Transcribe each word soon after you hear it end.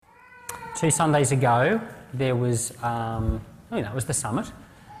2 Sundays ago, there was, it was the summit,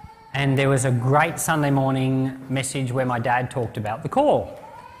 and there was a great Sunday morning message where my dad talked about the call.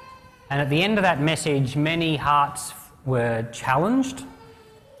 And at the end of that message, many hearts were challenged,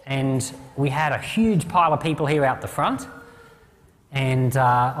 and we had a huge pile of people here out the front. And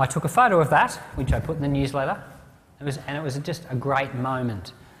I took a photo of that, which I put in the newsletter. It was just a great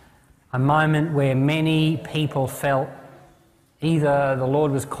moment. A moment where many people felt either the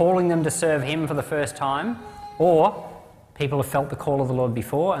Lord was calling them to serve Him for the first time, or people have felt the call of the Lord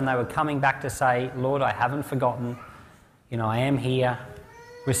before and they were coming back to say, Lord, I haven't forgotten, I am here,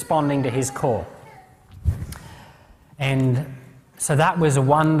 responding to His call. And so that was a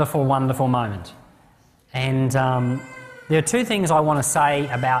wonderful, wonderful moment. And there are 2 things I want to say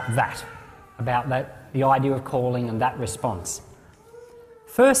about that, the idea of calling and that response.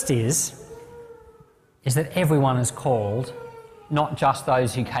 First is that everyone is called, not just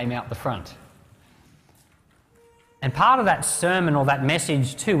those who came out the front. And part of that sermon or that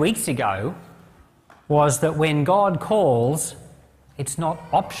message 2 weeks ago was that when God calls, it's not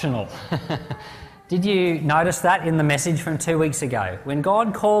optional. Did you notice that in the message from 2 weeks ago? When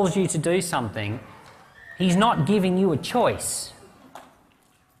God calls you to do something, He's not giving you a choice.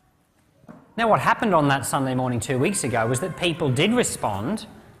 Now, what happened on that Sunday morning 2 weeks ago was that people did respond.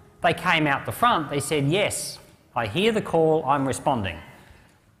 They came out the front. They said, yes, I hear the call, I'm responding.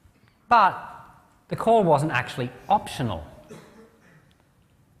 But the call wasn't actually optional.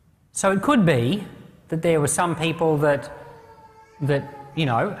 So it could be that there were some people that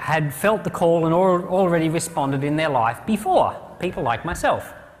had felt the call and already responded in their life before, people like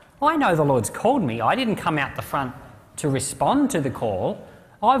myself. I know the Lord's called me. I didn't come out the front to respond to the call.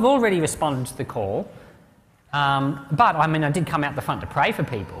 I've already responded to the call. But I did come out the front to pray for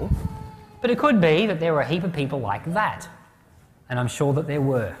people. But it could be that there were a heap of people like that. And I'm sure that there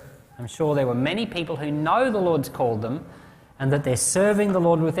were. I'm sure there were many people who know the Lord's called them and that they're serving the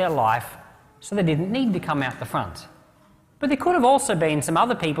Lord with their life, so they didn't need to come out the front. But there could have also been some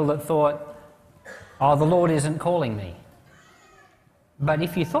other people that thought, oh, the Lord isn't calling me. But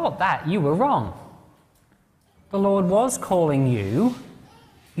if you thought that, you were wrong. The Lord was calling you,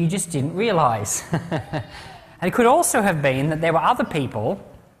 you just didn't realise. And it could also have been that there were other people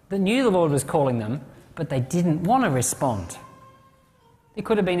that knew the Lord was calling them, but they didn't want to respond. There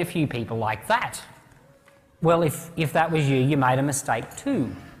could have been a few people like that. Well, if that was you, you made a mistake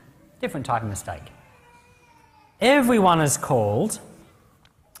too. Different type of mistake. Everyone is called,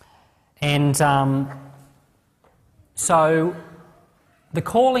 and so the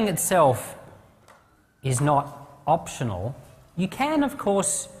calling itself is not optional. You can, of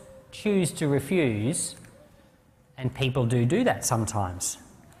course, choose to refuse, and people do that sometimes.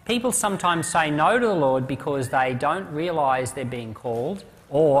 People sometimes say no to the Lord because they don't realise they're being called,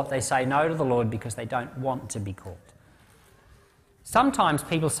 or they say no to the Lord because they don't want to be called. Sometimes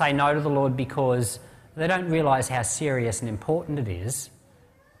people say no to the Lord because they don't realise how serious and important it is,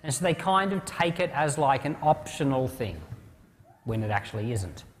 and so they kind of take it as like an optional thing when it actually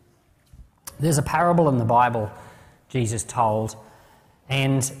isn't. There's a parable in the Bible Jesus told,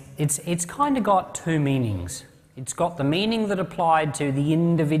 and it's kind of got 2 meanings. It's got the meaning that applied to the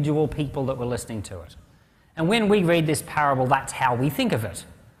individual people that were listening to it. And when we read this parable, that's how we think of it.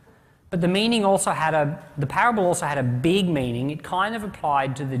 But the parable also had a big meaning. It kind of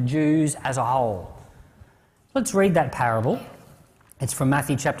applied to the Jews as a whole. Let's read that parable. It's from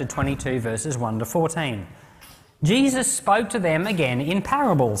Matthew chapter 22, verses 1 to 14. Jesus spoke to them again in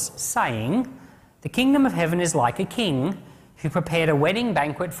parables, saying, "The kingdom of heaven is like a king who prepared a wedding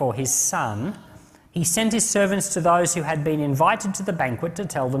banquet for his son. He sent his servants to those who had been invited to the banquet to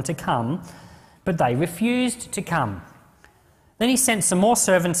tell them to come, but they refused to come. Then he sent some more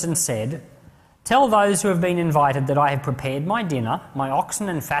servants and said, 'Tell those who have been invited that I have prepared my dinner, my oxen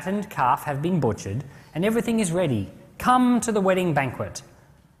and fattened calf have been butchered, and everything is ready. Come to the wedding banquet.'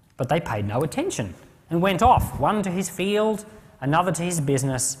 But they paid no attention and went off, one to his field, another to his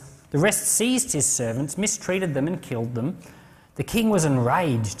business. The rest seized his servants, mistreated them and killed them. The king was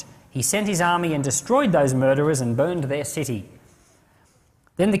enraged. He sent his army and destroyed those murderers and burned their city.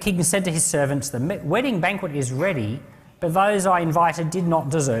 Then the king said to his servants, 'The wedding banquet is ready, but those I invited did not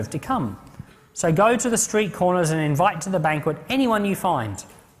deserve to come. So go to the street corners and invite to the banquet anyone you find.'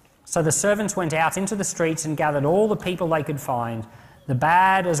 So the servants went out into the streets and gathered all the people they could find, the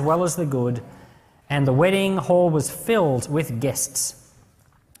bad as well as the good, and the wedding hall was filled with guests.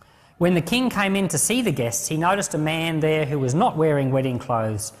 When the king came in to see the guests, he noticed a man there who was not wearing wedding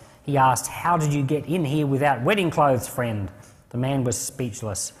clothes. He asked, 'How did you get in here without wedding clothes, friend?' The man was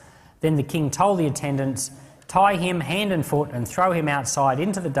speechless. Then the king told the attendants, 'Tie him hand and foot and throw him outside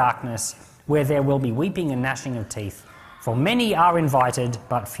into the darkness where there will be weeping and gnashing of teeth. For many are invited,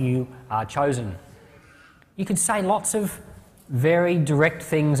 but few are chosen. You could say lots of very direct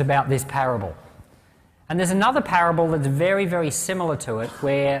things about this parable. And there's another parable that's very, very similar to it,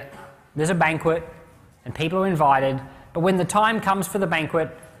 where there's a banquet and people are invited, but when the time comes for the banquet,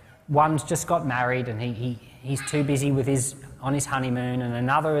 one's just got married and he's too busy on his honeymoon, and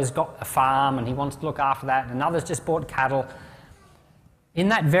another has got a farm and he wants to look after that, and another's just bought cattle. In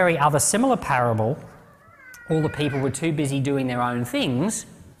that very other similar parable, all the people were too busy doing their own things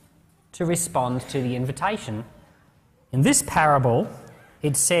to respond to the invitation. In this parable,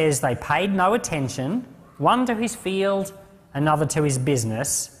 it says they paid no attention, one to his field, another to his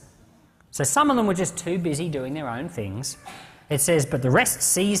business. So some of them were just too busy doing their own things. It says, but the rest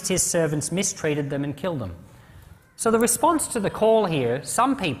seized his servants, mistreated them and killed them. So the response to the call here,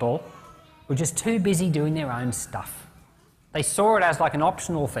 some people were just too busy doing their own stuff. They saw it as like an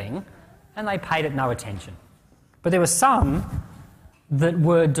optional thing and they paid it no attention. But there were some that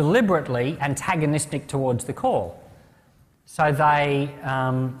were deliberately antagonistic towards the call. So they,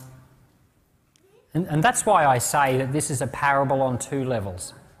 and that's why I say that this is a parable on two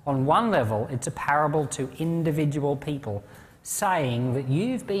levels. On one level, it's a parable to individual people, saying that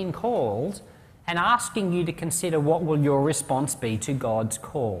you've been called and asking you to consider what will your response be to God's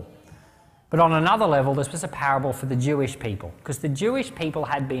call. But on another level, this was a parable for the Jewish people, because the Jewish people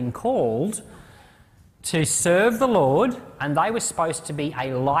had been called to serve the Lord, and they were supposed to be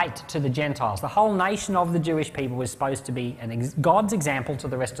a light to the Gentiles. The whole nation of the Jewish people was supposed to be God's example to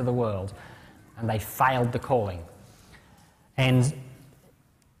the rest of the world, and they failed the calling. And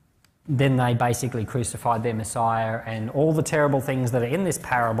then they basically crucified their Messiah, and all the terrible things that are in this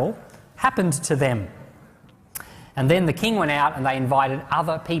parable happened to them. And then the king went out and they invited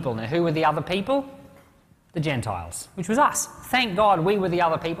other people. Now, who were the other people? The Gentiles, which was us. Thank God we were the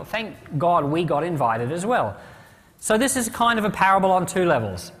other people. Thank God we got invited as well. So this is kind of a parable on two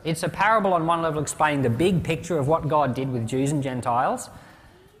levels. It's a parable on one level explaining the big picture of what God did with Jews and Gentiles,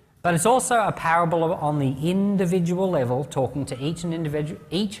 but it's also a parable on the individual level, talking to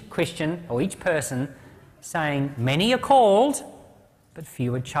each Christian or each person, saying, many are called, but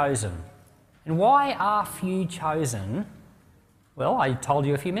few are chosen. And why are few chosen? Well, I told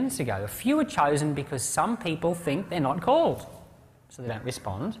you a few minutes ago. A few are chosen because some people think they're not called, so they don't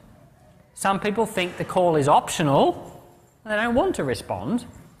respond. Some people think the call is optional, and they don't want to respond.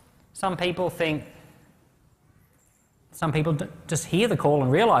 Some people just hear the call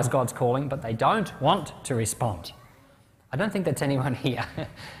and realise God's calling, but they don't want to respond. I don't think that's anyone here.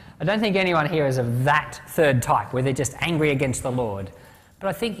 I don't think anyone here is of that third type, where they're just angry against the Lord. But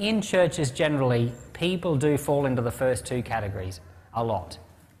I think in churches generally, people do fall into the first two categories a lot.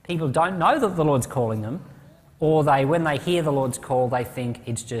 People don't know that the Lord's calling them, or when they hear the Lord's call, they think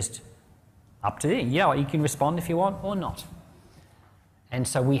it's just up to you. Yeah, you can respond if you want or not. And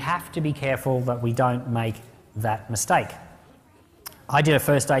so we have to be careful that we don't make that mistake. I did a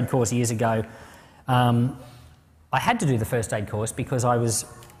first aid course years ago. I had to do the first aid course because I was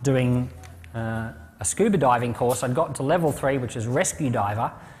doing a scuba diving course. I'd gotten to level 3, which is rescue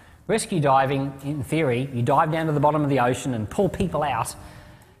diver. Rescue diving, in theory, you dive down to the bottom of the ocean and pull people out.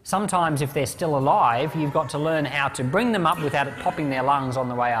 Sometimes if they're still alive, you've got to learn how to bring them up without it popping their lungs on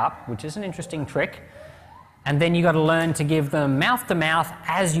the way up, which is an interesting trick. And then you've got to learn to give them mouth to mouth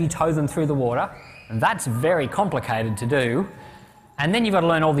as you tow them through the water. And that's very complicated to do. And then you've got to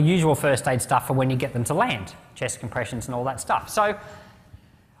learn all the usual first aid stuff for when you get them to land, chest compressions and all that stuff. So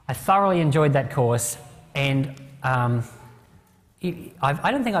I thoroughly enjoyed that course, and I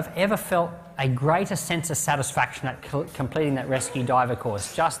don't think I've ever felt a greater sense of satisfaction at completing that rescue diver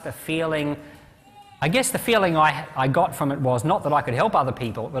course. Just the feeling, I guess the feeling I got from it was not that I could help other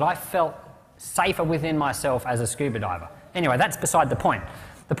people, but I felt safer within myself as a scuba diver. Anyway, that's beside the point.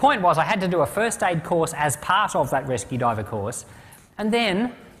 The point was I had to do a first aid course as part of that rescue diver course, and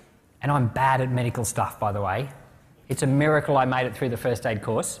then, and I'm bad at medical stuff, by the way. It's a miracle I made it through the first aid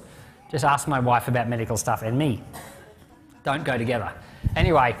course. Just ask my wife about medical stuff and me. Don't go together.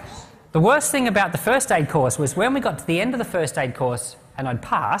 Anyway, the worst thing about the first aid course was when we got to the end of the first aid course and I'd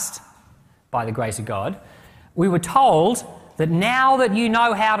passed, by the grace of God, we were told that now that you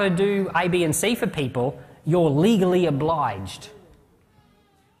know how to do A, B and C for people, you're legally obliged.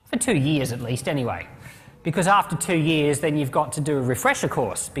 For 2 years at least anyway. Because after 2 years then you've got to do a refresher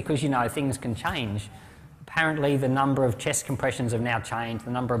course because you know things can change. Apparently the number of chest compressions have now changed,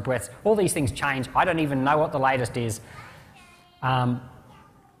 the number of breaths, all these things change. I don't even know what the latest is. But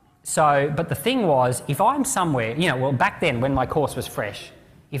the thing was, if I'm somewhere, back then when my course was fresh,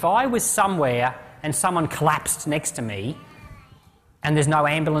 if I was somewhere and someone collapsed next to me, and there's no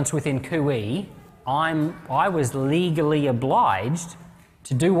ambulance within Cooee, I was legally obliged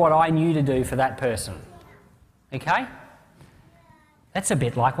to do what I knew to do for that person. Okay? That's a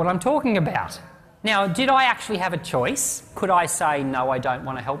bit like what I'm talking about. Now, did I actually have a choice? Could I say, no, I don't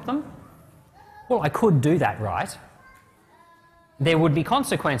want to help them? Well, I could do that, right? There would be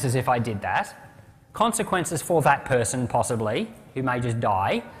consequences if I did that. Consequences for that person, possibly, who may just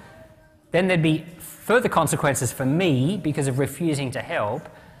die. Then there'd be further consequences for me because of refusing to help.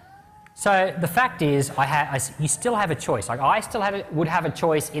 So the fact is, you still have a choice. Like, I still would have a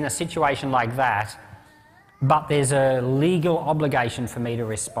choice in a situation like that, but there's a legal obligation for me to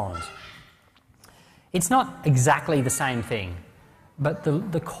respond. It's not exactly the same thing, but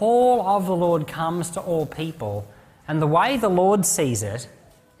the call of the Lord comes to all people, and the way the Lord sees it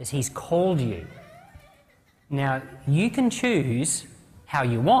is He's called you. Now, you can choose how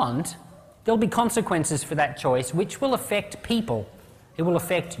you want. There'll be consequences for that choice, which will affect people. It will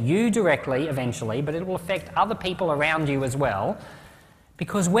affect you directly eventually, but it will affect other people around you as well.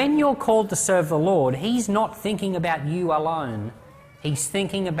 Because when you're called to serve the Lord, He's not thinking about you alone. He's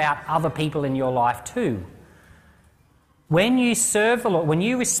thinking about other people in your life too. When you serve the Lord, when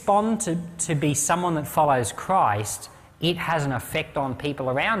you respond to be someone that follows Christ, it has an effect on people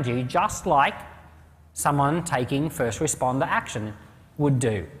around you, just like someone taking first responder action would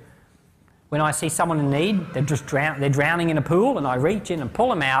do. When I see someone in need, they're drowning in a pool, and I reach in and pull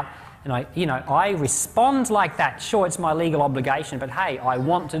them out, and I respond like that. Sure, it's my legal obligation, but hey, I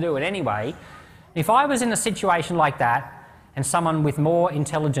want to do it anyway. If I was in a situation like that, and someone with more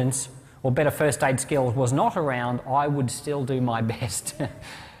intelligence or better first aid skills was not around, I would still do my best.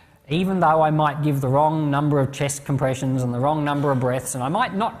 Even though I might give the wrong number of chest compressions and the wrong number of breaths, and I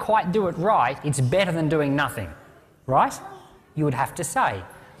might not quite do it right, it's better than doing nothing, right? You would have to say.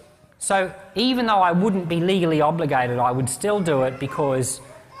 So even though I wouldn't be legally obligated, I would still do it because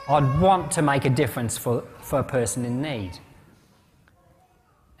I'd want to make a difference for a person in need.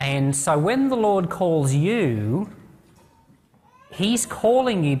 And so when the Lord calls you, He's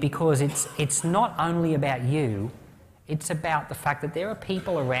calling you because it's not only about you, it's about the fact that there are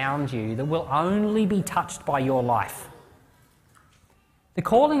people around you that will only be touched by your life. The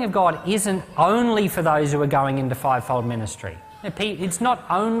calling of God isn't only for those who are going into fivefold ministry. It's not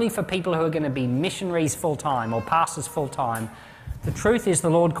only for people who are going to be missionaries full-time or pastors full-time. The truth is the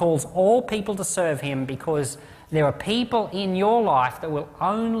Lord calls all people to serve Him because there are people in your life that will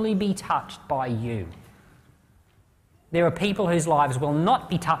only be touched by you. There are people whose lives will not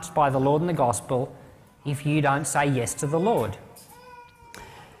be touched by the Lord and the gospel if you don't say yes to the Lord.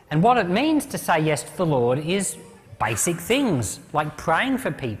 And what it means to say yes to the Lord is basic things like praying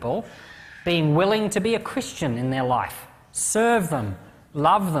for people, being willing to be a Christian in their life, serve them,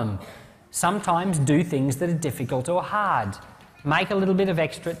 love them, sometimes do things that are difficult or hard, make a little bit of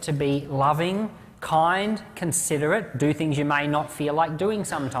extra to be loving, kind, considerate, do things you may not feel like doing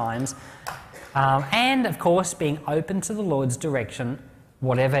sometimes, and of course being open to the Lord's direction,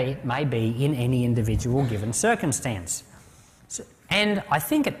 whatever it may be in any individual given circumstance. And I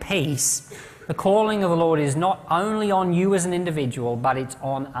think at peace, the calling of the Lord is not only on you as an individual, but it's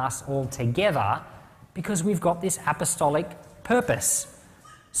on us all together because we've got this apostolic purpose.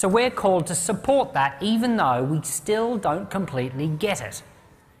 So we're called to support that even though we still don't completely get it.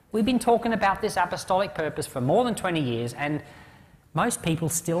 We've been talking about this apostolic purpose for more than 20 years and most people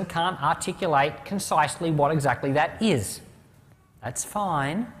still can't articulate concisely what exactly that is. That's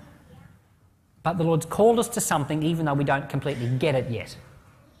fine. But the Lord's called us to something even though we don't completely get it yet.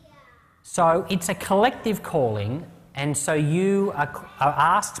 So it's a collective calling, and so you are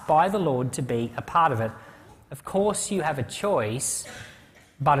asked by the Lord to be a part of it. Of course you have a choice,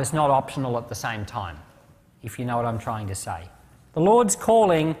 but it's not optional at the same time, if you know what I'm trying to say. The Lord's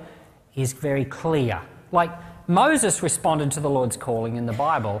calling is very clear. Like Moses responded to the Lord's calling in the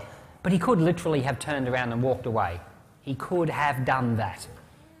Bible, but he could literally have turned around and walked away. He could have done that,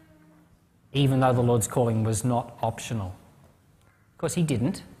 even though the Lord's calling was not optional. Of course, he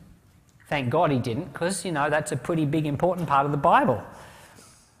didn't. Thank God he didn't, because, you know, that's a pretty big, important part of the Bible.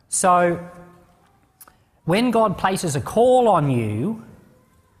 So, when God places a call on you,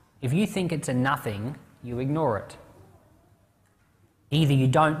 if you think it's a nothing, you ignore it. Either you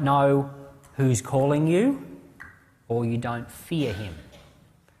don't know who's calling you, or you don't fear him.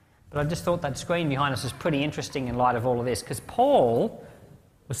 But I just thought that screen behind us is pretty interesting in light of all of this, because St.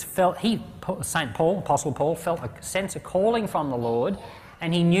 Paul, Apostle Paul, felt a sense of calling from the Lord,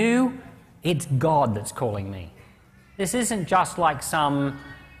 and he knew it's God that's calling me. This isn't just like some,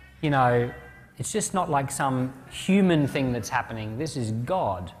 it's just not like some human thing that's happening. This is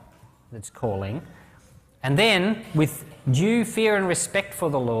God that's calling. And then, with due fear and respect for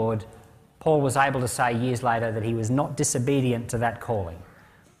the Lord, Paul was able to say years later that he was not disobedient to that calling.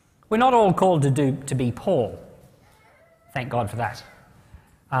 We're not all called to be Paul. Thank God for that.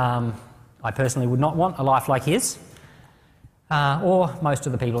 I personally would not want a life like his, or most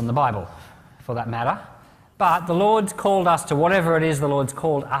of the people in the Bible, for that matter. But the Lord's called us to whatever it is the Lord's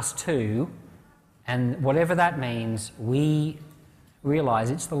called us to, and whatever that means, we realise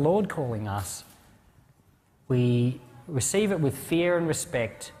it's the Lord calling us. We receive it with fear and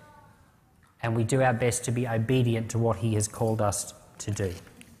respect, and we do our best to be obedient to what he has called us to do.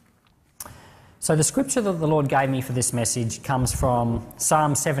 So the scripture that the Lord gave me for this message comes from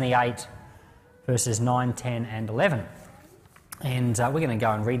Psalm 78, verses 9, 10 and 11. And we're going to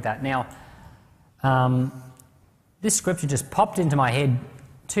go and read that. Now, this scripture just popped into my head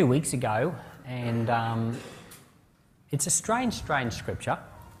 2 weeks ago, and it's a strange scripture.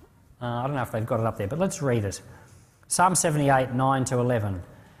 I don't know if they've got it up there, but let's read it. Psalm 78, 9 to 11.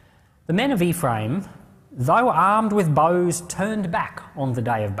 The men of Ephraim, though armed with bows, turned back on the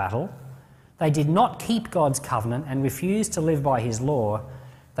day of battle. They did not keep God's covenant and refused to live by his law.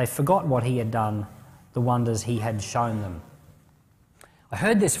 They forgot what he had done, the wonders he had shown them. I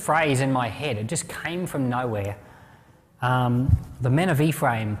heard this phrase in my head. It just came from nowhere. The men of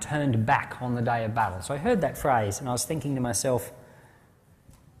Ephraim turned back on the day of battle. So I heard that phrase and I was thinking to myself,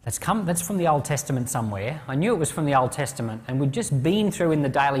 that's from the Old Testament somewhere. I knew it was from the Old Testament, and we'd just been through in the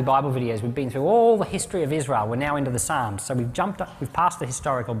daily Bible videos, we've been through all the history of Israel. We're now into the Psalms, so we've passed the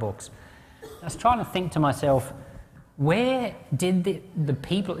historical books. I was trying to think to myself, where did the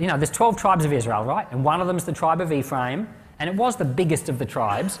people, there's 12 tribes of Israel, right? And one of them's the tribe of Ephraim, and it was the biggest of the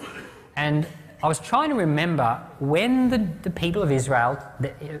tribes. And I was trying to remember when the people of Israel,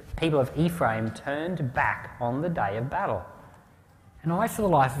 the people of Ephraim, turned back on the day of battle. And I, for the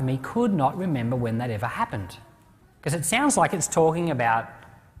life of me, could not remember when that ever happened. Because it sounds like it's talking about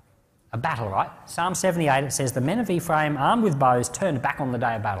a battle, right? Psalm 78, it says, the men of Ephraim, armed with bows, turned back on the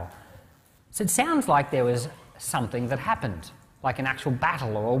day of battle. So it sounds like there was something that happened, like an actual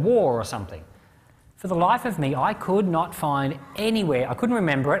battle or a war or something. For the life of me, I could not find anywhere, I couldn't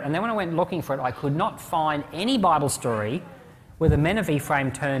remember it, and then when I went looking for it, I could not find any Bible story where the men of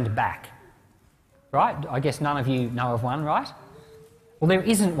Ephraim turned back. Right? I guess none of you know of one, right? Well, there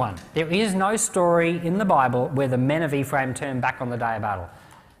isn't one. There is no story in the Bible where the men of Ephraim turned back on the day of battle.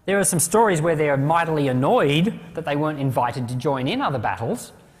 There are some stories where they're mightily annoyed that they weren't invited to join in other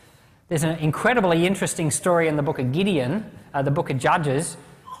battles. There's an incredibly interesting story in the book of Gideon, the book of Judges.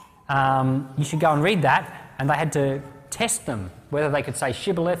 You should go and read that, and they had to test them, whether they could say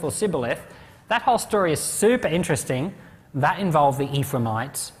Shibboleth or Sibboleth. That whole story is super interesting. That involved the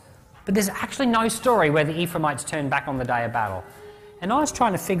Ephraimites. But there's actually no story where the Ephraimites turned back on the day of battle. And I was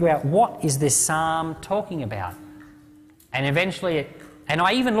trying to figure out, what is this psalm talking about? And eventually, and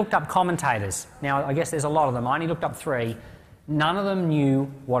I even looked up commentators. Now, I guess there's a lot of them. I only looked up 3. None of them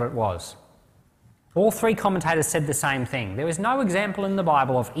knew what it was. All 3 commentators said the same thing. There was no example in the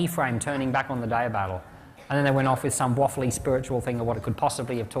Bible of Ephraim turning back on the day of battle. And then they went off with some waffly spiritual thing of what it could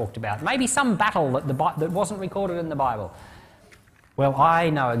possibly have talked about. Maybe some battle that wasn't recorded in the Bible. Well,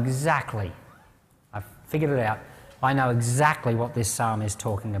 I know exactly. I've figured it out. I know exactly what this psalm is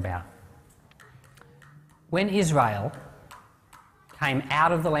talking about. When Israel came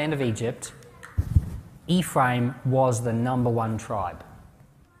out of the land of Egypt, Ephraim was the number 1 tribe.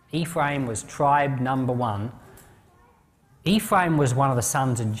 Ephraim was tribe number 1. Ephraim was one of the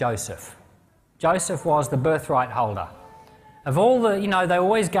sons of Joseph. Joseph was the birthright holder. Of all the, they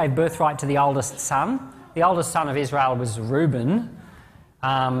always gave birthright to the oldest son. The oldest son of Israel was Reuben.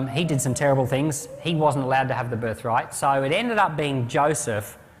 He did some terrible things. He wasn't allowed to have the birthright. So it ended up being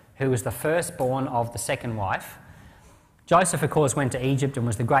Joseph, who was the firstborn of the second wife. Joseph, of course, went to Egypt and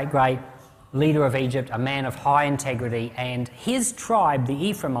was the great leader of Egypt, a man of high integrity, and his tribe, the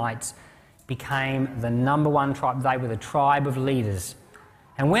Ephraimites, became the number 1 tribe. They were the tribe of leaders.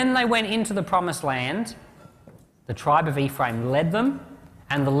 And when they went into the promised land, the tribe of Ephraim led them,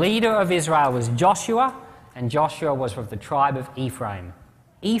 and the leader of Israel was Joshua, and Joshua was of the tribe of Ephraim.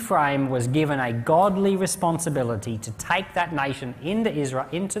 Ephraim was given a godly responsibility to take that nation into Israel,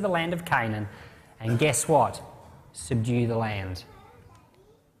 into the land of Canaan, and guess what? Subdue the land.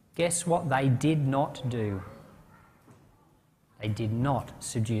 Guess what they did not do? They did not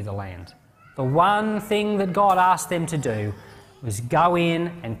subdue the land. The one thing that God asked them to do was go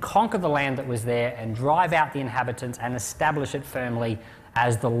in and conquer the land that was there and drive out the inhabitants and establish it firmly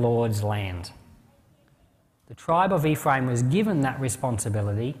as the Lord's land. The tribe of Ephraim was given that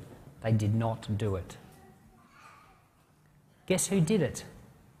responsibility. They did not do it. Guess who did it?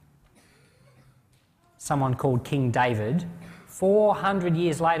 someone called King David. 400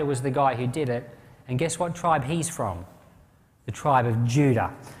 years later was the guy who did it. And guess what tribe he's from? The tribe of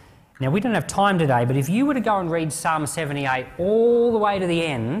Judah. Now, we don't have time today, but if you were to go and read Psalm 78 all the way to the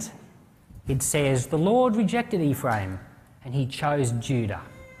end, it says, the Lord rejected Ephraim and he chose Judah.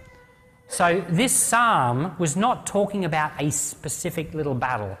 So this psalm was not talking about a specific little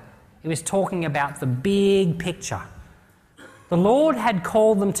battle. It was talking about the big picture. The Lord had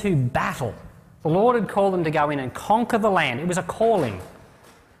called them to battle. The Lord had called them to go in and conquer the land. It was a calling.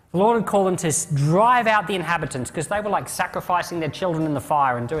 The Lord had called them to drive out the inhabitants because they were like sacrificing their children in the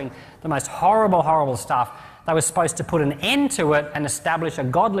fire and doing the most horrible, horrible stuff. They were supposed to put an end to it and establish a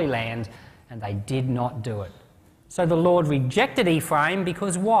godly land, and they did not do it. So the Lord rejected Ephraim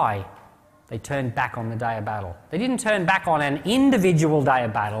because why? They turned back on the day of battle. They didn't turn back on an individual day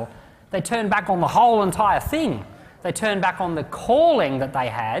of battle. They turned back on the whole entire thing. They turned back on the calling that they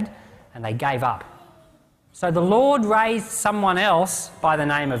had, and they gave up. So the Lord raised someone else by the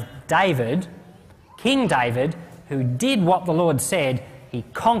name of David, King David, who did what the Lord said. He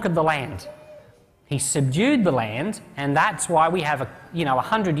conquered the land. He subdued the land, and that's why we have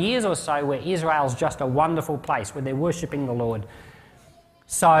 100 years or so where Israel's just a wonderful place where they're worshipping the Lord.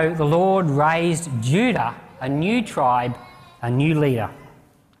 So the Lord raised Judah, a new tribe, a new leader.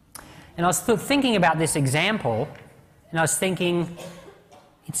 And I was thinking about this example, and I was thinking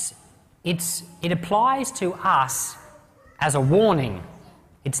it applies to us as a warning.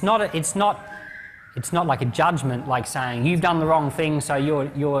 It's not like a judgment, like saying you've done the wrong thing, so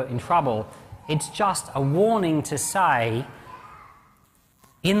you're in trouble. It's just a warning to say,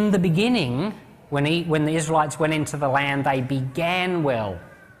 in the beginning, when the Israelites went into the land, they began well.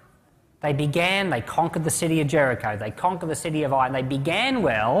 They conquered the city of Jericho, they conquered the city of Ai, and they began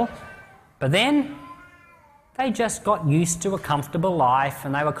well, but then they just got used to a comfortable life,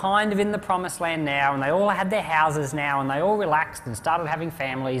 and they were kind of in the promised land now, and they all had their houses now, and they all relaxed and started having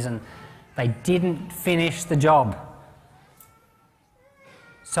families, and they didn't finish the job.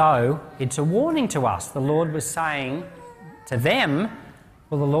 So it's a warning to us. The Lord was saying to them,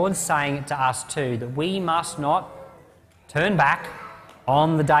 well, the Lord's saying it to us too, that we must not turn back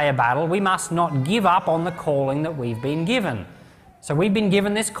on the day of battle. We must not give up on the calling that we've been given. So we've been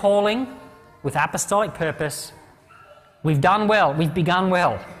given this calling with apostolic purpose. We've done well. We've begun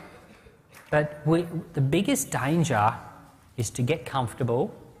well. But the biggest danger is to get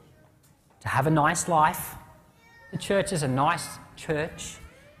comfortable, to have a nice life. The church is a nice church.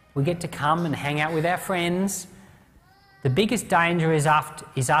 We get to come and hang out with our friends. The biggest danger is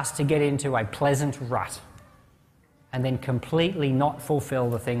us to get into a pleasant rut and then completely not fulfill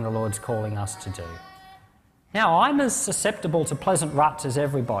the thing the Lord's calling us to do. Now, I'm as susceptible to pleasant ruts as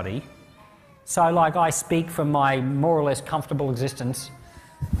everybody. So, I speak from my more or less comfortable existence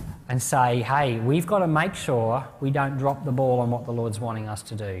and say, hey, we've got to make sure we don't drop the ball on what the Lord's wanting us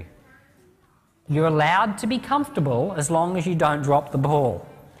to do. You're allowed to be comfortable as long as you don't drop the ball.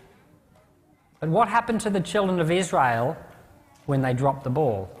 But what happened to the children of Israel when they dropped the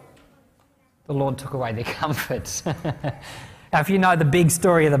ball? The Lord took away their comforts. Now, if you know the big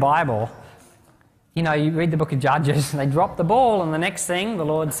story of the Bible, you read the book of Judges, they drop the ball, and the next thing the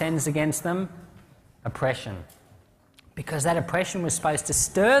Lord sends against them, oppression. Because that oppression was supposed to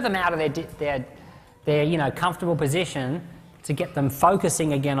stir them out of their comfortable position to get them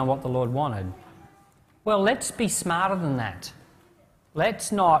focusing again on what the Lord wanted. Well, let's be smarter than that.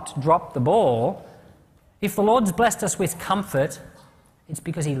 Let's not drop the ball. If the Lord's blessed us with comfort, it's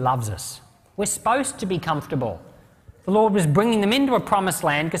because he loves us. We're supposed to be comfortable. The Lord was bringing them into a promised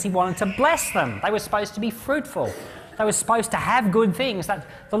land because he wanted to bless them. They were supposed to be fruitful. They were supposed to have good things.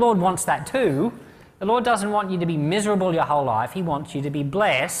 The Lord wants that too. The Lord doesn't want you to be miserable your whole life. He wants you to be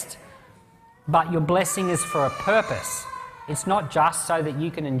blessed, but your blessing is for a purpose. It's not just so that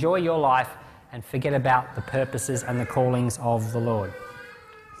you can enjoy your life and forget about the purposes and the callings of the Lord.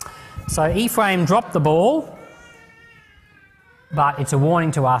 So Ephraim dropped the ball, but it's a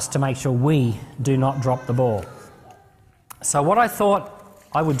warning to us to make sure we do not drop the ball. So what I thought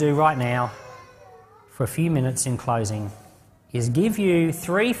I would do right now, for a few minutes in closing, is give you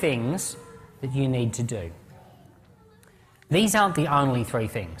 3 things that you need to do. These aren't the only 3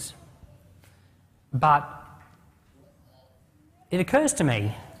 things, but it occurs to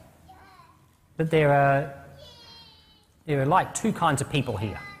me that there are like 2 kinds of people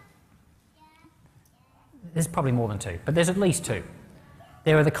here. There's probably more than 2, but there's at least 2.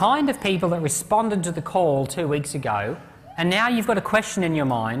 There are the kind of people that responded to the call 2 weeks ago, and now you've got a question in your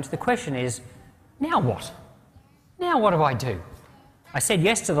mind. The question is, now what? Now what do I do? I said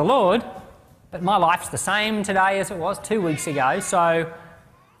yes to the Lord, but my life's the same today as it was 2 weeks ago, so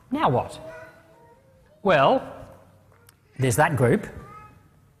now what? Well, there's that group,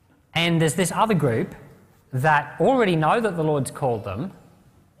 and there's this other group that already know that the Lord's called them,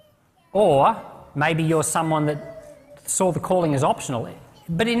 or maybe you're someone that saw the calling as optional.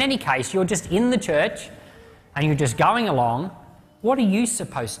 But in any case, you're just in the church and you're just going along. What are you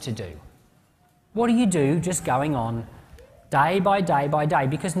supposed to do? What do you do just going on day by day by day?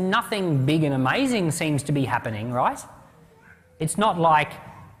 Because nothing big and amazing seems to be happening, right? It's not like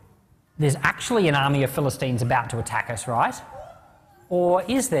there's actually an army of Philistines about to attack us, right? Or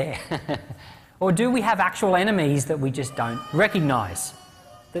is there? Or do we have actual enemies that we just don't recognise,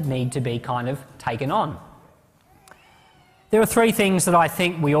 that need to be kind of taken on? There are three things that I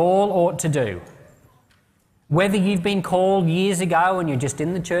think we all ought to do. Whether you've been called years ago and you're just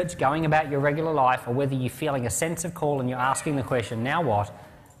in the church going about your regular life, or whether you're feeling a sense of call and you're asking the question, now what?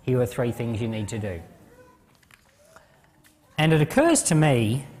 Here are three things you need to do. And it occurs to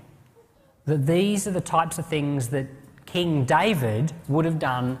me that these are the types of things that King David would have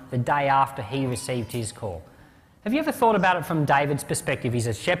done the day after he received his call. Have you ever thought about it from David's perspective? He's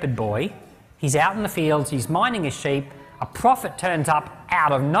a shepherd boy, he's out in the fields, he's minding his sheep, a prophet turns up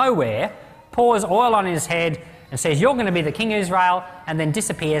out of nowhere, pours oil on his head and says, "You're going to be the king of Israel," and then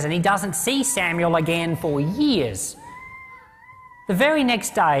disappears, and he doesn't see Samuel again for years. The very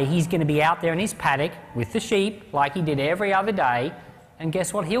next day, he's going to be out there in his paddock with the sheep, like he did every other day, and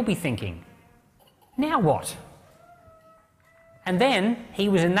guess what he'll be thinking? Now what? And then he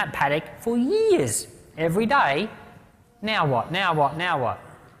was in that paddock for years, every day. Now what? Now what? Now what?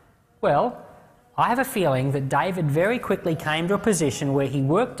 Well, I have a feeling that David very quickly came to a position where he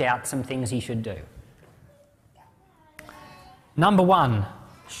worked out some things he should do. Number one,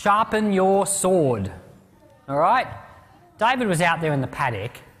 sharpen your sword. All right? David was out there in the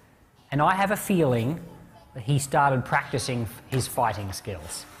paddock, and I have a feeling that he started practicing his fighting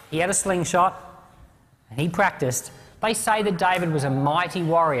skills. He had a slingshot, and he practiced. They say that David was a mighty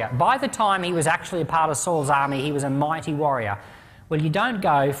warrior. By the time he was actually a part of Saul's army, he was a mighty warrior. Well, you don't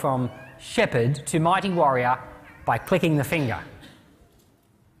go from shepherd to mighty warrior by clicking the finger.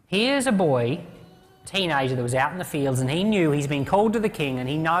 Here's a boy, teenager, that was out in the fields, and he knew he's been called to the king, and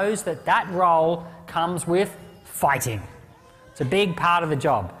he knows that that role comes with fighting. It's a big part of the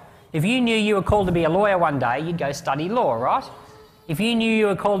job. If you knew you were called to be a lawyer one day, you'd go study law, right? If you knew you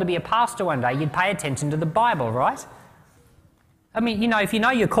were called to be a pastor one day, you'd pay attention to the Bible, right? I mean, you know, if you know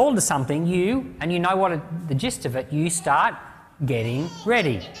you're called to something, and you know what the gist of it, you start getting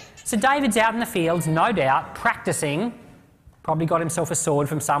ready. So David's out in the fields, no doubt, practicing, probably got himself a sword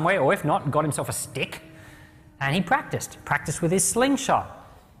from somewhere, or if not, got himself a stick, and he practiced with his slingshot.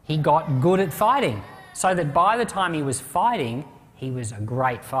 He got good at fighting, so that by the time he was fighting, he was a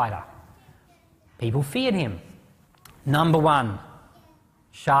great fighter. People feared him. Number one,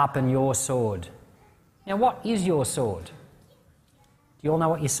 sharpen your sword. Now, what is your sword? Do you all know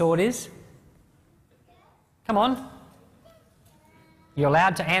what your sword is? Come on. You're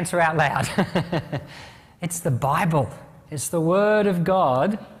allowed to answer out loud. It's the Bible. It's the Word of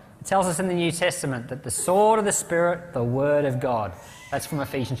God. It tells us in the New Testament that the sword of the Spirit, the Word of God. That's from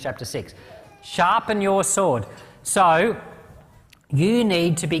Ephesians chapter 6. Sharpen your sword. So, you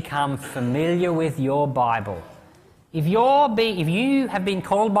need to become familiar with your Bible. If you have been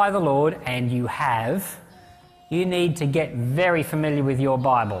called by the Lord, and you have, you need to get very familiar with your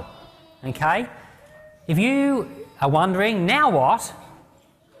Bible. Okay? If you are wondering, now what?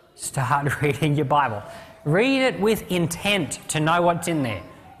 Start reading your Bible. Read it with intent to know what's in there.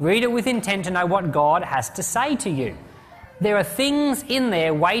 Read it with intent to know what God has to say to you. There are things in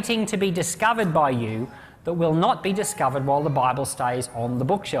there waiting to be discovered by you that will not be discovered while the Bible stays on the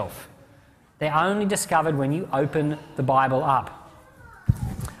bookshelf. They're only discovered when you open the Bible up.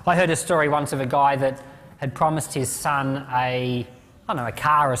 I heard a story once of a guy that had promised his son a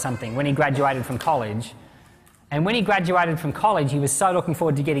car or something when he graduated from college. And when he graduated from college, he was so looking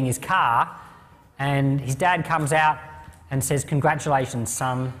forward to getting his car, and his dad comes out and says, "Congratulations,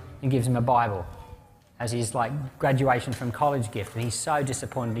 son," and gives him a Bible as his graduation from college gift. And he's so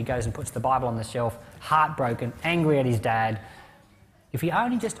disappointed. He goes and puts the Bible on the shelf, heartbroken, angry at his dad. If he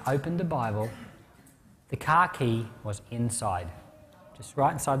only just opened the Bible, the car key was inside, just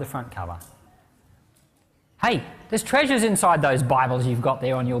right inside the front cover. Hey, there's treasures inside those Bibles you've got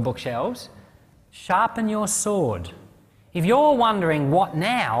there on your bookshelves. Sharpen your sword. If you're wondering what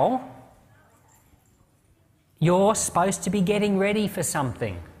now, you're supposed to be getting ready for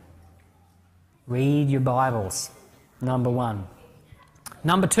something. Read your Bibles, number one.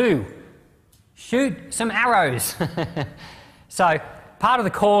 Number two, shoot some arrows. So part of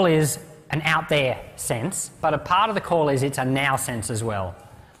the call is an out there sense, but a part of the call is it's a now sense as well.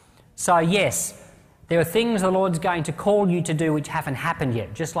 So yes, There are things the Lord's going to call you to do which haven't happened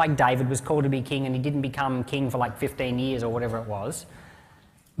yet, just like David was called to be king and he didn't become king for like 15 years or whatever it was.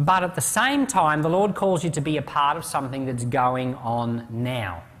 But at the same time, the Lord calls you to be a part of something that's going on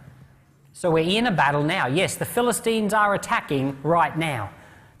now. So we're in a battle now. Yes, the Philistines are attacking right now.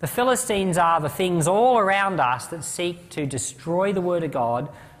 The Philistines are the things all around us that seek to destroy the Word of God,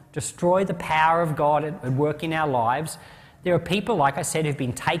 destroy the power of God at work in our lives. There are people, like I said, who've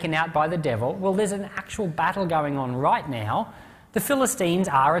been taken out by the devil. Well, there's an actual battle going on right now. The Philistines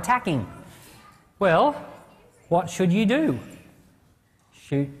are attacking. Well, what should you do?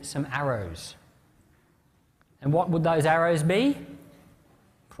 Shoot some arrows. And what would those arrows be?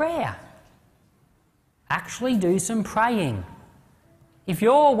 Prayer. Actually do some praying. If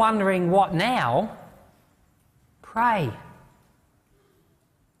you're wondering what now, pray.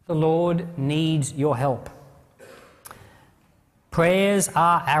 The Lord needs your help. Prayers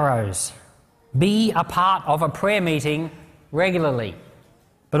are arrows. Be a part of a prayer meeting regularly,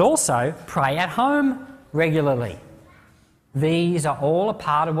 but also pray at home regularly. These are all a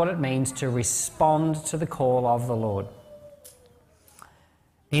part of what it means to respond to the call of the Lord.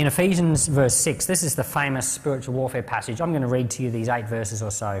 In Ephesians verse 6, this is the famous spiritual warfare passage. I'm going to read to you these 8 verses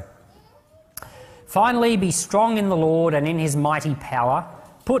or so. Finally, be strong in the Lord and in his mighty power.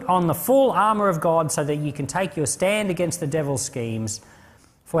 Put on the full armour of God so that you can take your stand against the devil's schemes.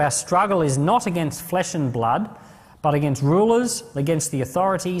 For our struggle is not against flesh and blood, but against rulers, against the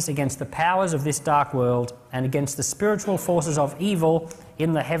authorities, against the powers of this dark world, and against the spiritual forces of evil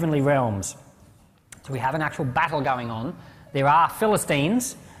in the heavenly realms. So we have an actual battle going on. There are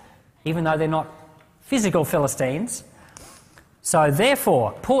Philistines, even though they're not physical Philistines. So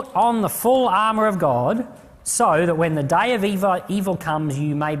therefore, put on the full armour of God, so that when the day of evil comes,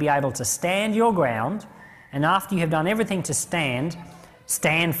 you may be able to stand your ground, and after you have done everything to stand,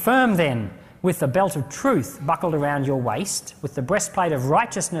 stand firm then, with the belt of truth buckled around your waist, with the breastplate of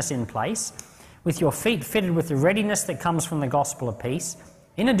righteousness in place, with your feet fitted with the readiness that comes from the gospel of peace.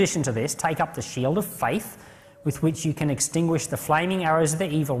 In addition to this, take up the shield of faith, with which you can extinguish the flaming arrows of the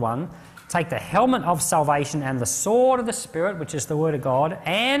evil one. Take the helmet of salvation and the sword of the Spirit, which is the word of God,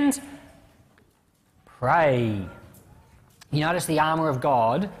 and pray. You notice the armour of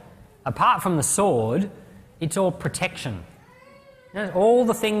God, apart from the sword, it's all protection. All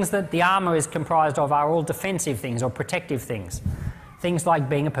the things that the armour is comprised of are all defensive things or protective things. Things like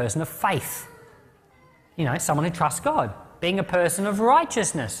being a person of faith. You know, someone who trusts God. Being a person of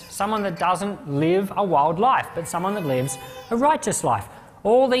righteousness. Someone that doesn't live a wild life, but someone that lives a righteous life.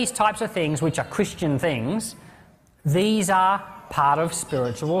 All these types of things, which are Christian things, these are part of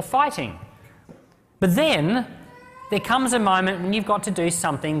spiritual fighting. But then there comes a moment when you've got to do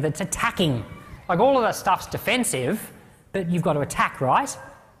something that's attacking. Like all of that stuff's defensive, but you've got to attack, right?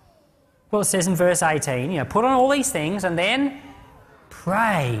 Well, it says in verse 18, put on all these things and then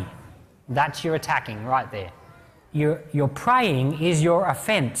pray. That's your attacking right there. Your praying is your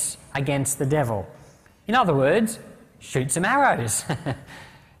offence against the devil. In other words, shoot some arrows.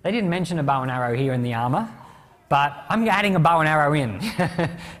 They didn't mention a bow and arrow here in the armour, but I'm adding a bow and arrow in.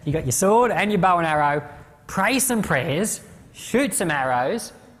 You got your sword and your bow and arrow. Pray some prayers, shoot some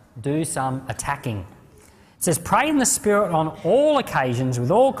arrows, do some attacking. It says, pray in the Spirit on all occasions with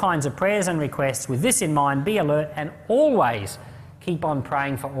all kinds of prayers and requests. With this in mind, be alert and always keep on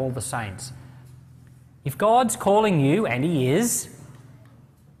praying for all the saints. If God's calling you, and he is,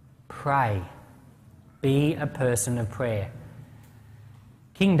 pray. Be a person of prayer.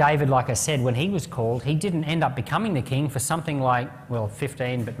 King David, like I said, when he was called, he didn't end up becoming the king for something like,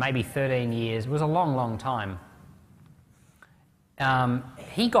 15, but maybe 13 years. It was a long, long time.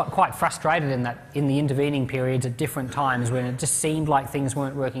 He got quite frustrated in the intervening periods at different times when it just seemed like things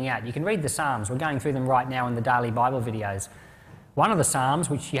weren't working out. You can read the Psalms. We're going through them right now in the daily Bible videos. One of the Psalms,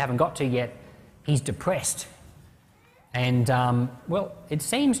 which you haven't got to yet, he's depressed. And, it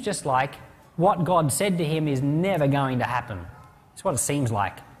seems just like what God said to him is never going to happen. It's what it seems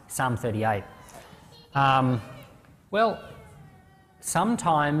like, Psalm 38.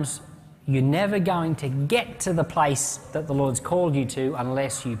 Sometimes you're never going to get to the place that the Lord's called you to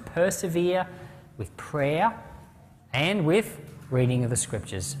unless you persevere with prayer and with reading of the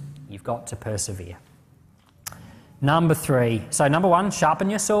Scriptures. You've got to persevere. Number 3. So number 1, sharpen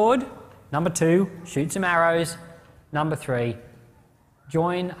your sword. Number 2, shoot some arrows. Number 3,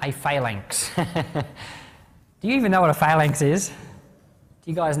 join a phalanx. Do you even know what a phalanx is? Do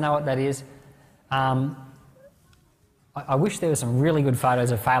you guys know what that is? I wish there were some really good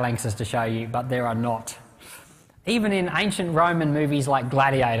photos of phalanxes to show you, but there are not. Even in ancient Roman movies like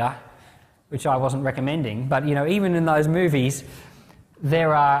Gladiator, which I wasn't recommending, but even in those movies,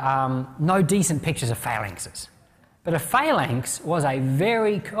 there are no decent pictures of phalanxes. But a phalanx was a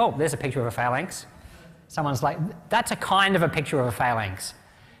very... Oh, there's a picture of a phalanx. Someone's like, that's a kind of a picture of a phalanx.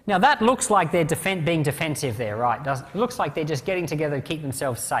 Now that looks like they're being defensive there, right? It looks like they're just getting together to keep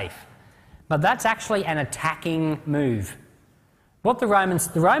themselves safe. But that's actually an attacking move. What the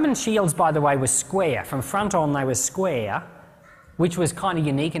Roman shields, by the way, were square. From front on they were square, which was kind of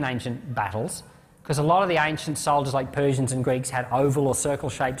unique in ancient battles, because a lot of the ancient soldiers like Persians and Greeks had oval or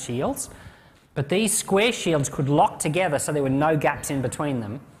circle-shaped shields. But these square shields could lock together so there were no gaps in between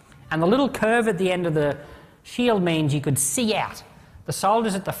them. And the little curve at the end of the shield means you could see out. The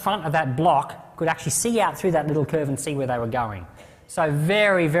soldiers at the front of that block could actually see out through that little curve and see where they were going. So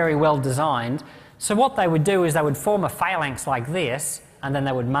very, very well designed. So what they would do is they would form a phalanx like this, and then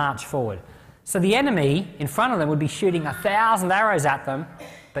they would march forward. So the enemy in front of them would be shooting 1,000 arrows at them,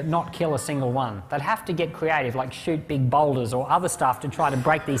 but not kill a single one. They'd have to get creative, like shoot big boulders or other stuff to try to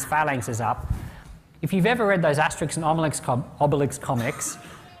break these phalanxes up. If you've ever read those Asterix and Obelix comics,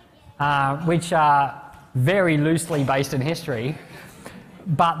 which are very loosely based in history,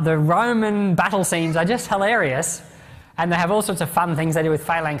 but the Roman battle scenes are just hilarious, and they have all sorts of fun things they do with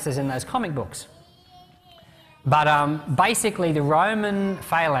phalanxes in those comic books. But basically the Roman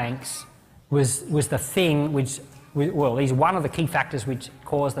phalanx was the thing which, well, he's one of the key factors which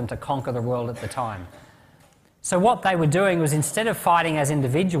caused them to conquer the world at the time. So what they were doing was, instead of fighting as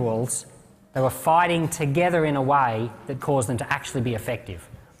individuals, they were fighting together in a way that caused them to actually be effective.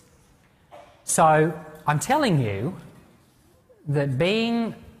 So I'm telling you that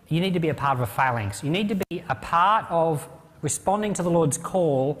you need to be a part of a phalanx. You need to be a part of responding to the Lord's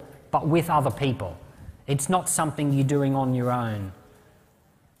call, but with other people. It's not something you're doing on your own.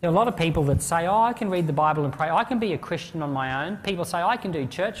 There are a lot of people that say, oh, I can read the Bible and pray. I can be a Christian on my own. People say, I can do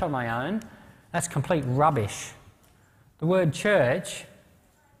church on my own. That's complete rubbish. The word church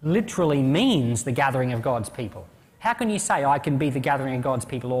literally means the gathering of God's people. How can you say, I can be the gathering of God's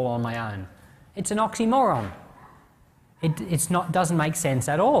people all on my own? It's an oxymoron. It doesn't make sense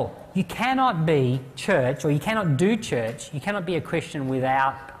at all. You cannot be church, or you cannot do church, you cannot be a Christian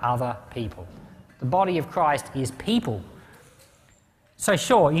without other people. The body of Christ is people. So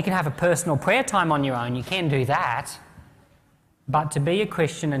sure, you can have a personal prayer time on your own, you can do that, but to be a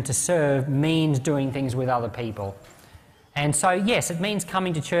Christian and to serve means doing things with other people. And so yes, it means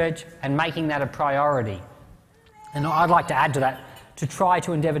coming to church and making that a priority. And I'd like to add to that, to try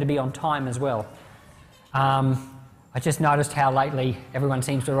to endeavour to be on time as well. I just noticed how lately everyone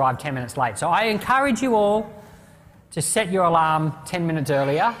seems to arrive 10 minutes late. So I encourage you all to set your alarm 10 minutes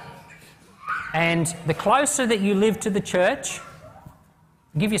earlier. And the closer that you live to the church,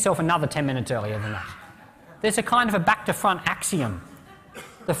 give yourself another 10 minutes earlier than that. There's a kind of a back-to-front axiom.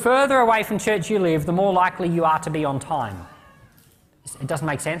 The further away from church you live, the more likely you are to be on time. It doesn't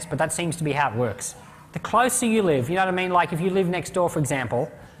make sense, but that seems to be how it works. The closer you live, you know what I mean? Like if you live next door, for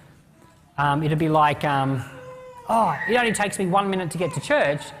example, it'd be like, oh, it only takes me 1 minute to get to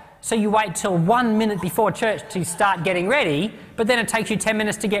church, so you wait till 1 minute before church to start getting ready, but then it takes you 10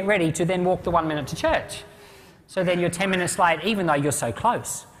 minutes to get ready to then walk the 1 minute to church. So then you're 10 minutes late, even though you're so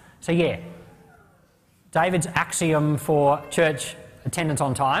close. So yeah, David's axiom for church attendance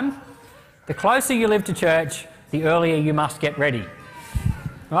on time: the closer you live to church, the earlier you must get ready.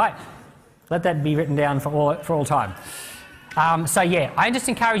 Right? Let that be written down for all time. So yeah, I just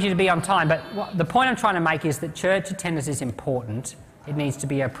encourage you to be on time, but the point I'm trying to make is that church attendance is important. It needs to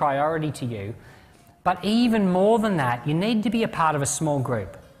be a priority to you. But even more than that, you need to be a part of a small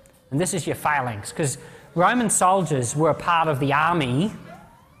group. And this is your phalanx, because Roman soldiers were a part of the army.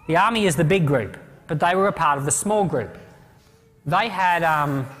 The army is the big group, but they were a part of the small group. They had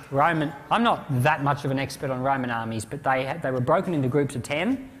I'm not that much of an expert on Roman armies, but they were broken into groups of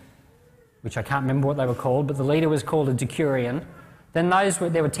 10, which I can't remember what they were called, but the leader was called a decurion. Then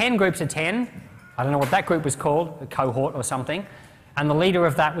there were 10 groups of 10. I don't know what that group was called, a cohort or something. And the leader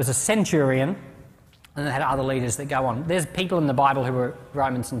of that was a centurion, and they had other leaders that go on. There's people in the Bible who were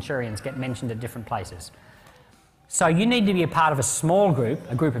Roman centurions, get mentioned at different places. So you need to be a part of a small group,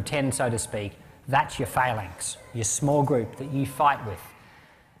 a group of 10, so to speak. That's your phalanx, your small group that you fight with.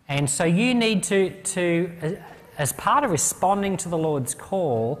 And so you need to, as part of responding to the Lord's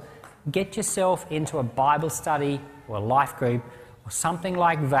call, get yourself into a Bible study or a life group or something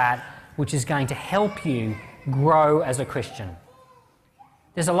like that, which is going to help you grow as a Christian.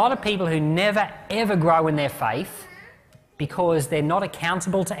 There's a lot of people who never ever grow in their faith because they're not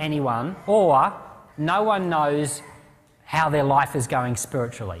accountable to anyone, or no one knows how their life is going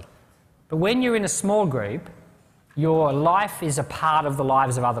spiritually. But when you're in a small group, your life is a part of the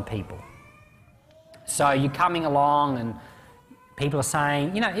lives of other people. So you're coming along and People are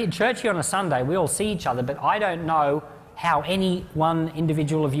saying, you know, in church here on a Sunday, we all see each other, but I don't know how any one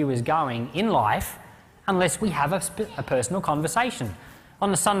individual of you is going in life unless we have a personal conversation.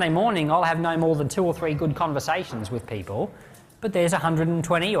 On a Sunday morning, I'll have no more than 2 or 3 good conversations with people, but there's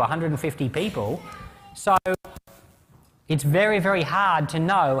 120 or 150 people, so it's very, very hard to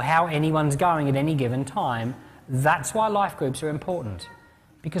know how anyone's going at any given time. That's why life groups are important,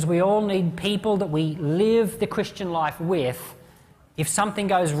 because we all need people that we live the Christian life with. If something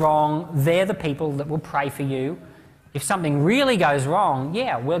goes wrong, they're the people that will pray for you. If something really goes wrong,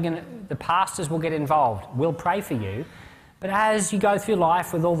 yeah, the pastors will get involved. We'll pray for you. But as you go through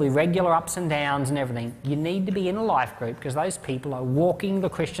life with all the regular ups and downs and everything, you need to be in a life group, because those people are walking the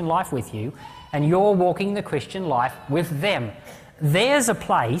Christian life with you, and you're walking the Christian life with them. There's a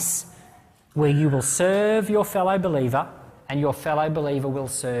place where you will serve your fellow believer, and your fellow believer will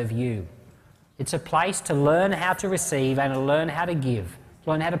serve you. It's a place to learn how to receive and to learn how to give,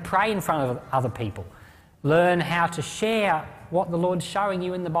 learn how to pray in front of other people, learn how to share what the Lord's showing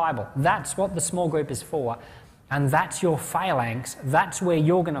you in the Bible. That's what the small group is for, and that's your phalanx. That's where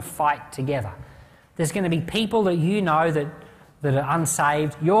you're going to fight together. There's going to be people that you know that are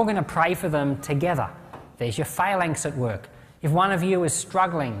unsaved. You're going to pray for them together. There's your phalanx at work. If one of you is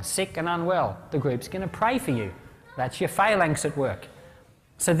struggling, sick and unwell, the group's going to pray for you. That's your phalanx at work.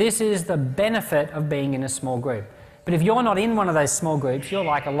 So this is the benefit of being in a small group. But if you're not in one of those small groups, you're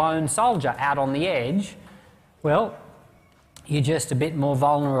like a lone soldier out on the edge, well, you're just a bit more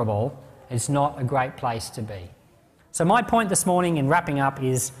vulnerable. It's not a great place to be. So my point this morning in wrapping up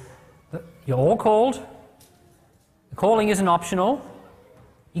is that you're all called. The calling isn't optional.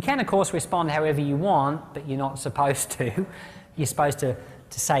 You can, of course, respond however you want, but you're not supposed to. You're supposed to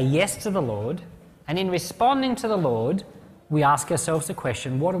say yes to the Lord. And in responding to the Lord, we ask ourselves the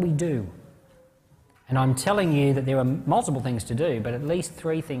question, what do we do? And I'm telling you that there are multiple things to do, but at least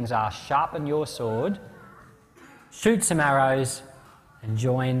 3 things are: sharpen your sword, shoot some arrows, and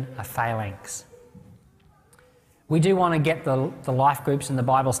join a phalanx. We do want to get the life groups and the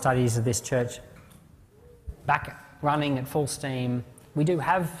Bible studies of this church back running at full steam. We do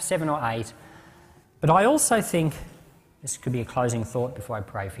have 7 or 8, but I also think, this could be a closing thought before I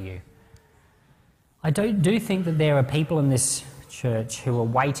pray for you, I do think that there are people in this church who are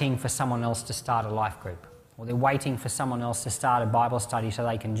waiting for someone else to start a life group, or they're waiting for someone else to start a Bible study so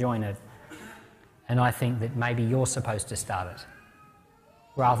they can join it. And I think that maybe you're supposed to start it,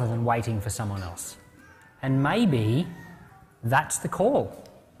 rather than waiting for someone else. And maybe that's the call.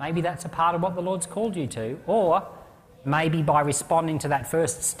 Maybe that's a part of what the Lord's called you to, or maybe by responding to that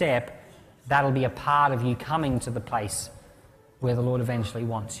first step, that'll be a part of you coming to the place where the Lord eventually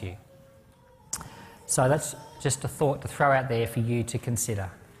wants you. So that's just a thought to throw out there for you to consider.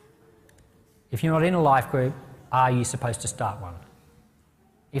 If you're not in a life group, are you supposed to start one?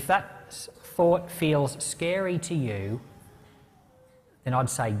 If that thought feels scary to you, then I'd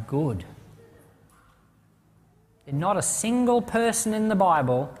say good. There's not a single person in the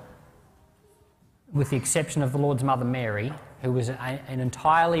Bible, with the exception of the Lord's mother Mary, who was an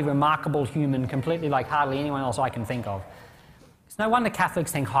entirely remarkable human, completely like hardly anyone else I can think of. It's no wonder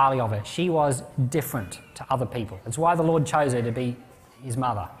Catholics think highly of her. She was different to other people. That's why the Lord chose her to be his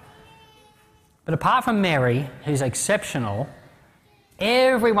mother. But apart from Mary, who's exceptional,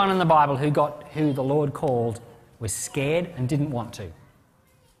 everyone in the Bible who the Lord called was scared and didn't want to.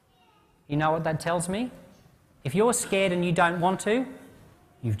 You know what that tells me? If you're scared and you don't want to,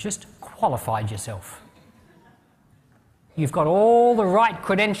 you've just qualified yourself. You've got all the right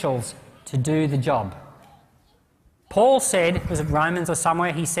credentials to do the job. Paul said, was it Romans or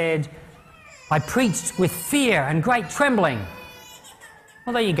somewhere, he said, I preached with fear and great trembling.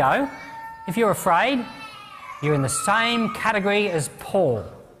 Well, there you go. If you're afraid, you're in the same category as Paul.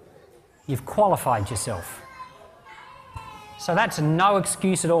 You've qualified yourself. So that's no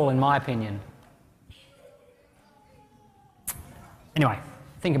excuse at all, in my opinion. Anyway,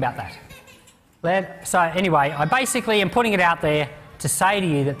 think about that. So anyway, I basically am putting it out there to say to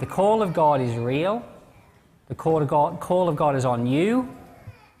you that the call of God is real. The call of God is on you,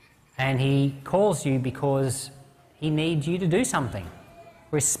 and he calls you because he needs you to do something.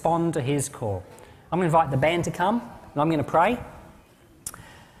 Respond to his call. I'm going to invite the band to come, and I'm going to pray.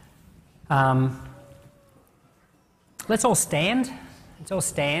 Let's all stand. Let's all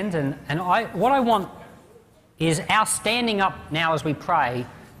stand, and what I want is our standing up now as we pray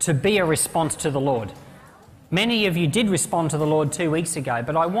to be a response to the Lord. Many of you did respond to the Lord 2 weeks ago,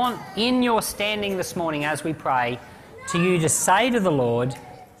 but I want in your standing this morning as we pray to you to say to the Lord,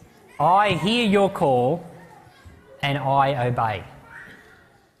 I hear your call and I obey.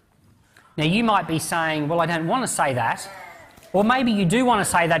 Now you might be saying, well, I don't want to say that Or maybe you do want to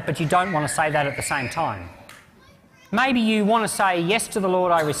say that, but you don't want to say that at the same time. Maybe you want to say, yes to the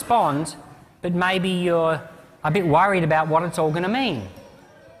Lord, I respond, but maybe you're a bit worried about what it's all going to mean.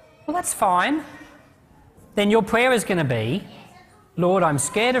 Well, that's fine. Then your prayer is going to be, Lord, I'm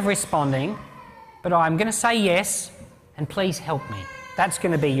scared of responding, but I'm going to say yes, and please help me. That's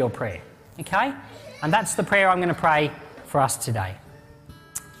going to be your prayer, okay? And that's the prayer I'm going to pray for us today.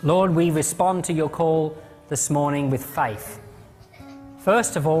 Lord, we respond to your call this morning with faith.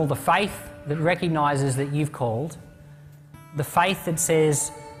 First of all, the faith that recognises that you've called, the faith that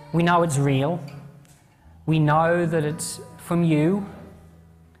says we know it's real, we know that it's from you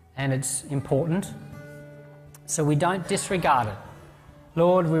and it's important, so we don't disregard it.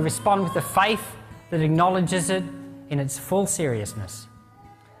 Lord, we respond with the faith that acknowledges it in its full seriousness.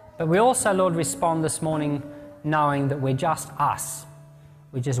 But we also, Lord, respond this morning knowing that we're just us.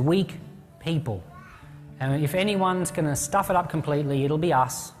 We're just weak people. And if anyone's going to stuff it up completely, it'll be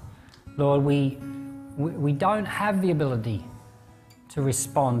us. Lord, we don't have the ability to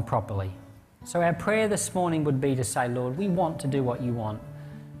respond properly. So our prayer this morning would be to say, Lord, we want to do what you want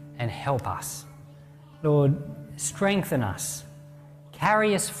and help us. Lord, strengthen us.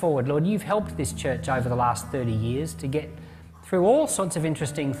 Carry us forward. Lord, you've helped this church over the last 30 years to get through all sorts of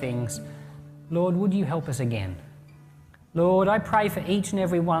interesting things. Lord, would you help us again? Lord, I pray for each and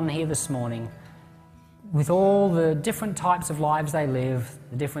every one here this morning, with all the different types of lives they live,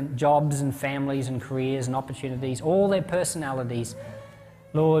 the different jobs and families and careers and opportunities, all their personalities.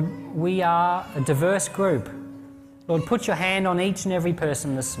 Lord, we are a diverse group. Lord, put your hand on each and every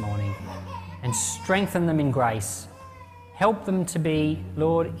person this morning and strengthen them in grace. Help them to be,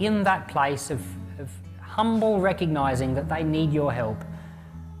 Lord, in that place of humble recognising that they need your help.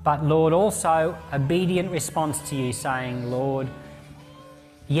 But Lord, also obedient response to you, saying, Lord,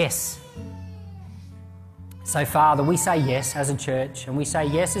 yes. So Father, we say yes as a church, and we say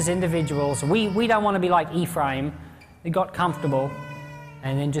yes as individuals. We don't want to be like Ephraim, that got comfortable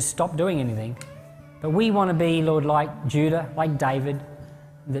and then just stopped doing anything. But we want to be, Lord, like Judah, like David,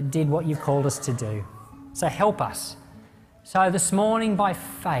 that did what you've called us to do. So help us. So this morning, by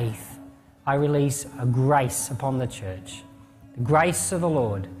faith, I release a grace upon the church, the grace of the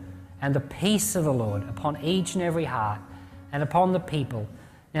Lord and the peace of the Lord upon each and every heart and upon the people.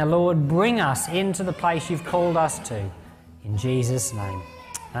 Now, Lord, bring us into the place you've called us to. In Jesus' name,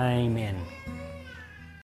 amen.